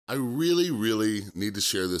I really need to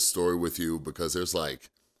share this story with you because there's like,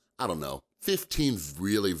 I don't know, 15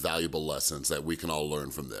 really valuable lessons that we can all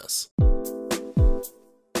learn from this.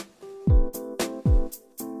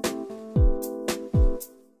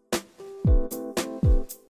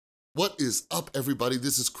 What is up, everybody?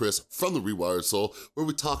 This is Chris from The Rewired Soul, where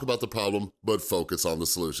we talk about the problem, but focus on the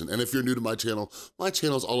solution. And if you're new to my channel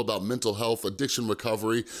is all about mental health, addiction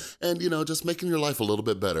recovery, and just making your life a little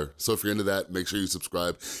bit better. So if you're into that, make sure you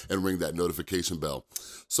subscribe and ring that notification bell.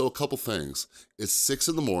 So a couple things. It's 6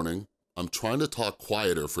 in the morning. I'm trying to talk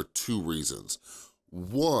quieter for 2 reasons.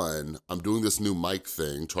 One, I'm doing this new mic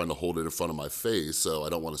thing, trying to hold it in front of my face, so I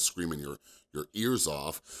don't want to scream in your ears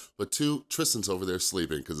off. But 2, Tristan's over there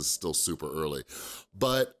sleeping because it's still super early.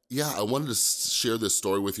 But yeah, I wanted to share this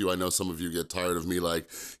story with you. I know some of you get tired of me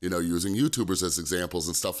using YouTubers as examples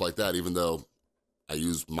and stuff like that, even though I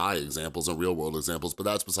use my examples and real world examples, but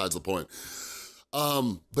that's besides the point.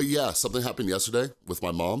 But yeah, something happened yesterday with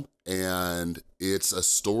my mom, and it's a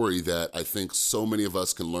story that I think so many of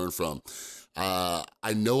us can learn from.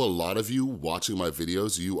 I know a lot of you watching my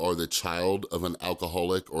videos, you are the child of an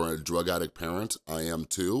alcoholic or a drug addict parent. I am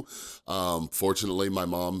too. Fortunately, my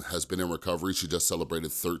mom has been in recovery. She just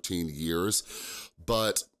celebrated 13 years.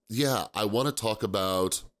 But yeah, I wanna talk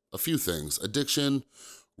about a few things: addiction,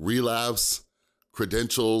 relapse,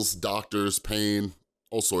 credentials, doctors, pain,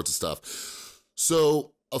 all sorts of stuff.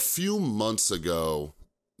 So a few months ago,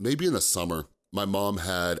 maybe in the summer, my mom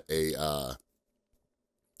had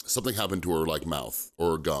something happened to her mouth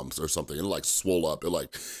or gums or something, and it swole up. It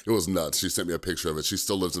was nuts. She sent me a picture of it. She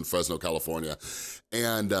still lives in Fresno, California.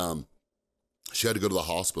 And she had to go to the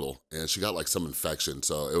hospital, and she got some infection,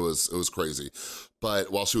 so it was crazy.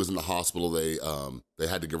 But while she was in the hospital, they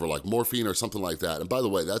had to give her morphine or something like that. And by the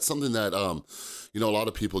way, that's something that a lot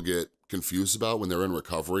of people get confused about when they're in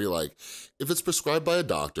recovery. If it's prescribed by a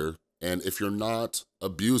doctor, and if you're not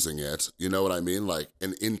abusing it, you know what I mean?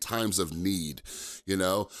 And in times of need,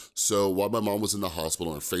 So while my mom was in the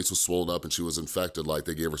hospital, her face was swollen up and she was infected,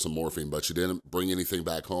 they gave her some morphine, but she didn't bring anything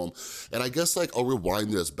back home. And I guess I'll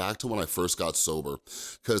rewind this back to when I first got sober,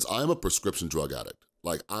 because I'm a prescription drug addict.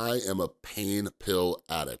 I am a pain pill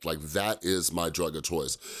addict. That is my drug of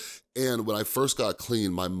choice. And when I first got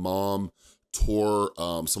clean, my mom tore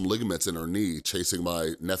some ligaments in her knee chasing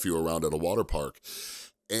my nephew around at a water park.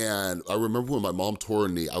 And I remember when my mom tore her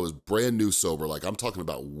knee, I was brand new sober, I'm talking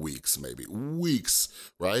about weeks, maybe, weeks,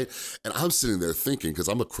 right? And I'm sitting there thinking, because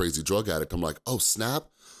I'm a crazy drug addict, I'm like, oh snap,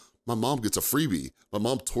 my mom gets a freebie. My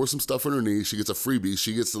mom tore some stuff in her knee, she gets a freebie,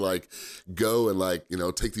 she gets to go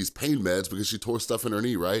and take these pain meds because she tore stuff in her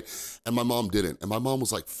knee, right? And my mom didn't, and my mom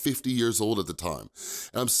was 50 years old at the time.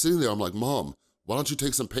 And I'm sitting there, I'm like, Mom, why don't you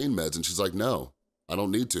take some pain meds? And she's like, no, I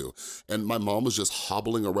don't need to. And my mom was just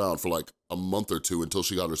hobbling around for a month or 2 until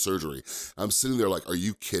she got her surgery. I'm sitting there are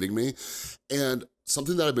you kidding me? And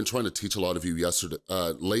something that I've been trying to teach a lot of you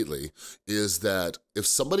lately is that if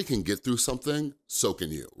somebody can get through something, so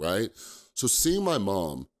can you, right? So seeing my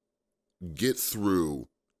mom get through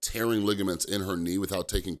tearing ligaments in her knee without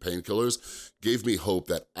taking painkillers gave me hope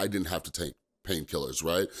that I didn't have to take painkillers,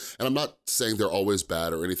 right? And I'm not saying they're always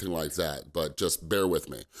bad or anything like that, but just bear with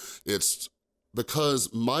me. It's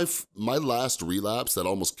because my last relapse that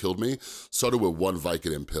almost killed me started with 1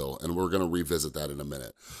 Vicodin pill, and we're gonna revisit that in a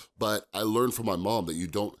minute. But I learned from my mom that you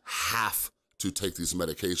don't have to take these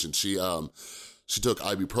medications. She took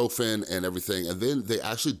ibuprofen and everything, and then they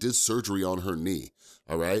actually did surgery on her knee,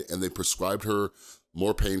 all right? And they prescribed her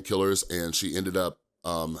more painkillers, and she ended up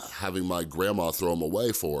having my grandma throw them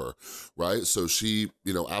away for her, right? So she,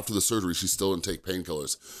 after the surgery, she still didn't take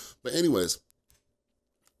painkillers. But anyways,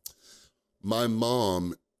 my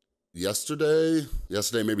mom, yesterday,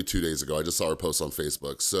 maybe 2 days ago, I just saw her post on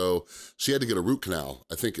Facebook. So she had to get a root canal.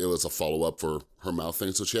 I think it was a follow-up for her mouth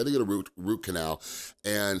thing. So she had to get a root canal,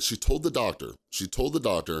 and she told the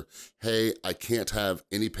doctor, hey, I can't have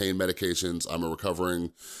any pain medications. I'm a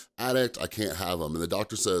recovering addict. I can't have them. And the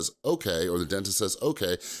doctor says, okay, or the dentist says,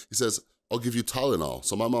 okay. He says, I'll give you Tylenol.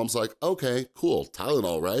 So my mom's like, okay, cool,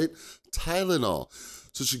 Tylenol, right? Tylenol.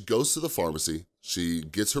 So she goes to the pharmacy, she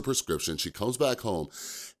gets her prescription, she comes back home,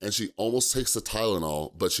 and she almost takes the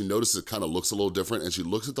Tylenol, but she notices it kind of looks a little different, and she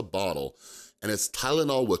looks at the bottle, and it's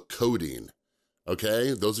Tylenol with codeine,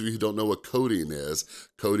 okay? Those of you who don't know what codeine is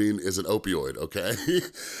an opioid, okay?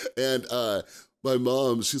 And my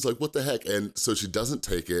mom, she's like, what the heck? And so she doesn't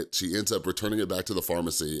take it, she ends up returning it back to the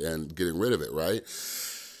pharmacy and getting rid of it, right?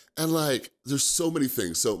 And like, there's so many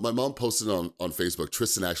things. So my mom posted on Facebook,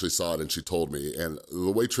 Tristan actually saw it and she told me. And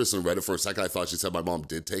the way Tristan read it for a second, I thought she said my mom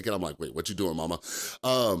did take it. I'm like, wait, what you doing, mama?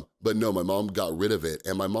 But no, my mom got rid of it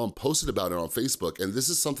and my mom posted about it on Facebook. And this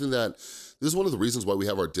is something that, this is one of the reasons why we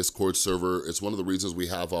have our Discord server. It's one of the reasons we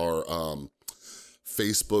have our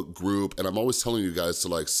Facebook group. And I'm always telling you guys to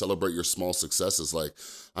like celebrate your small successes. Like,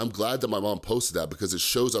 I'm glad that my mom posted that because it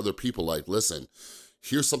shows other people like, listen,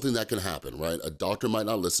 here's something that can happen, right? A doctor might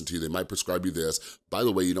not listen to you. They might prescribe you this. By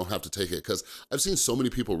the way, you don't have to take it because I've seen so many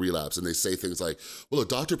people relapse and they say things like, well, a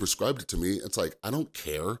doctor prescribed it to me. It's like, I don't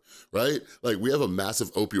care, right? Like we have a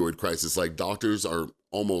massive opioid crisis. Like doctors are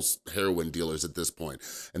almost heroin dealers at this point.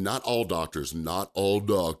 And not all doctors,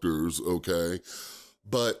 okay?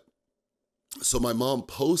 But so my mom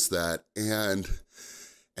posts that and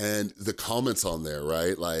the comments on there,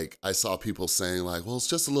 right? Like I saw people saying like, well, it's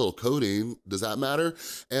just a little codeine. Does that matter?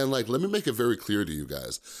 And like, let me make it very clear to you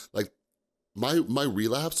guys. Like my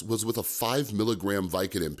relapse was with a 5 milligram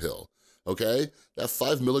Vicodin pill, okay? That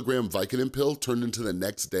 5 milligram Vicodin pill turned into the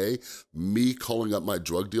next day, me calling up my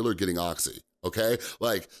drug dealer getting Oxy, okay?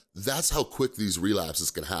 Like that's how quick these relapses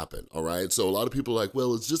can happen, all right? So a lot of people are like,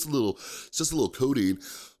 well, it's just a little codeine.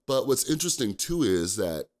 But what's interesting too is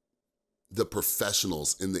that the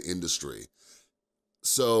professionals in the industry.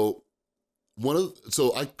 So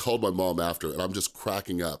I called my mom after and I'm just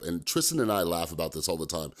cracking up and Tristan and I laugh about this all the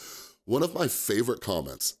time. One of my favorite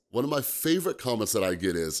comments that I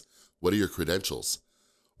get is, what are your credentials?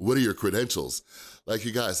 What are your credentials? Like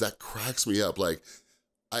you guys, that cracks me up. Like,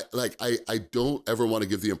 I don't ever want to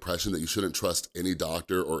give the impression that you shouldn't trust any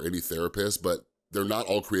doctor or any therapist, but they're not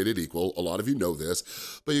all created equal. A lot of you know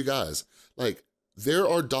this, but you guys, like, there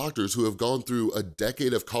are doctors who have gone through a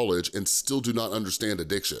decade of college and still do not understand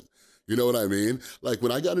addiction. You know what I mean? Like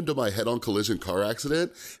when I got into my head-on collision car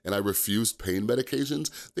accident and I refused pain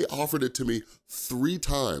medications, they offered it to me 3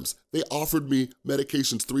 times. They offered me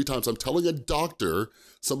medications 3 times. I'm telling a doctor,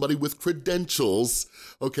 somebody with credentials,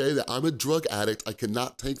 okay, that I'm a drug addict, I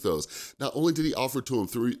cannot take those. Not only did he offer to him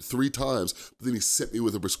three times, but then he sent me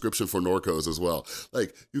with a prescription for Norcos as well.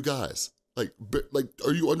 Like, you guys, like,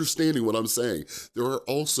 are you understanding what I'm saying? There are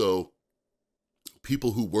also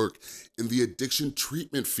people who work in the addiction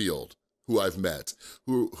treatment field who I've met,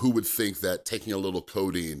 who would think that taking a little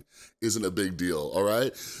codeine isn't a big deal, all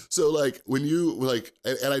right? So like, when you, like,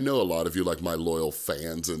 and I know a lot of you, like my loyal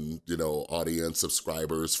fans and, you know, audience,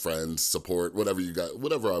 subscribers, friends, support, whatever you got,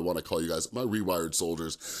 whatever I wanna call you guys, my Rewired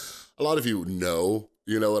soldiers, a lot of you know,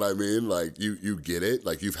 you know what I mean? Like, you get it.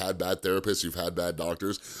 Like, you've had bad therapists, you've had bad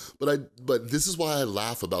doctors, but this is why I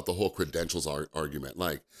laugh about the whole credentials argument.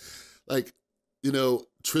 Like, you know,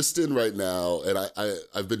 Tristan right now, and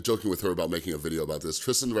I've been joking with her about making a video about this.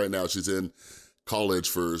 Tristan right now, she's in college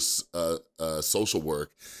for social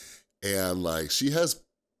work, and like, she has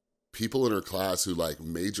people in her class who like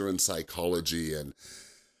major in psychology and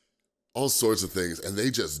all sorts of things, and they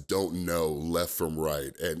just don't know left from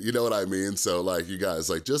right. And you know what I mean? So like, you guys,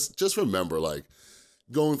 like, just remember, like,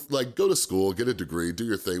 go to school, get a degree, do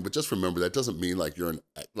your thing, but just remember that doesn't mean like you're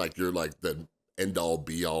the end all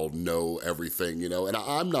be all, know everything, you know? And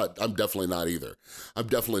I'm definitely not either. I'm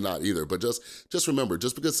definitely not either, but just remember,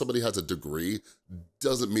 just because somebody has a degree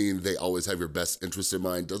doesn't mean they always have your best interest in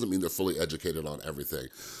mind, doesn't mean they're fully educated on everything.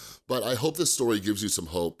 But I hope this story gives you some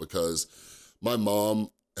hope because my mom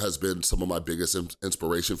has been some of my biggest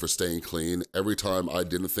inspiration for staying clean. Every time I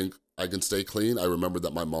didn't think I can stay clean, I remember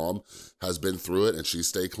that my mom has been through it and she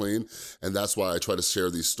stayed clean. And that's why I try to share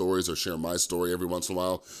these stories or share my story every once in a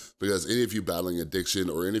while, because any of you battling addiction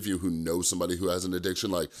or any of you who know somebody who has an addiction,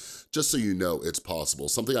 like, just so you know, it's possible.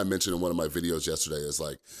 Something I mentioned in one of my videos yesterday is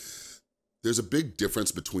like, there's a big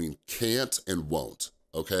difference between can't and won't,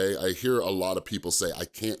 okay? I hear a lot of people say, I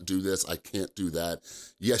can't do this, I can't do that.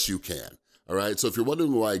 Yes, you can. All right, so if you're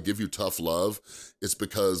wondering why I give you tough love, it's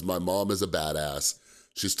because my mom is a badass.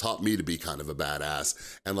 She's taught me to be kind of a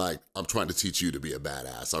badass, and like, I'm trying to teach you to be a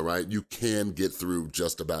badass, all right? You can get through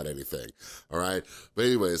just about anything, all right? But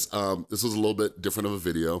anyways, this was a little bit different of a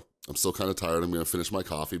video. I'm still kind of tired, I'm gonna finish my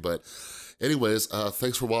coffee, but anyways,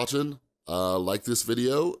 thanks for watching. Like this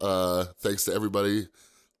video. Thanks to everybody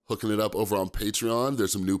hooking it up over on Patreon.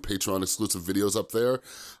 There's some new Patreon exclusive videos up there.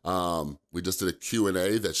 We just did a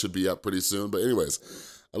Q&A that should be up pretty soon. But anyways,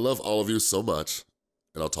 I love all of you so much,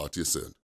 and I'll talk to you soon.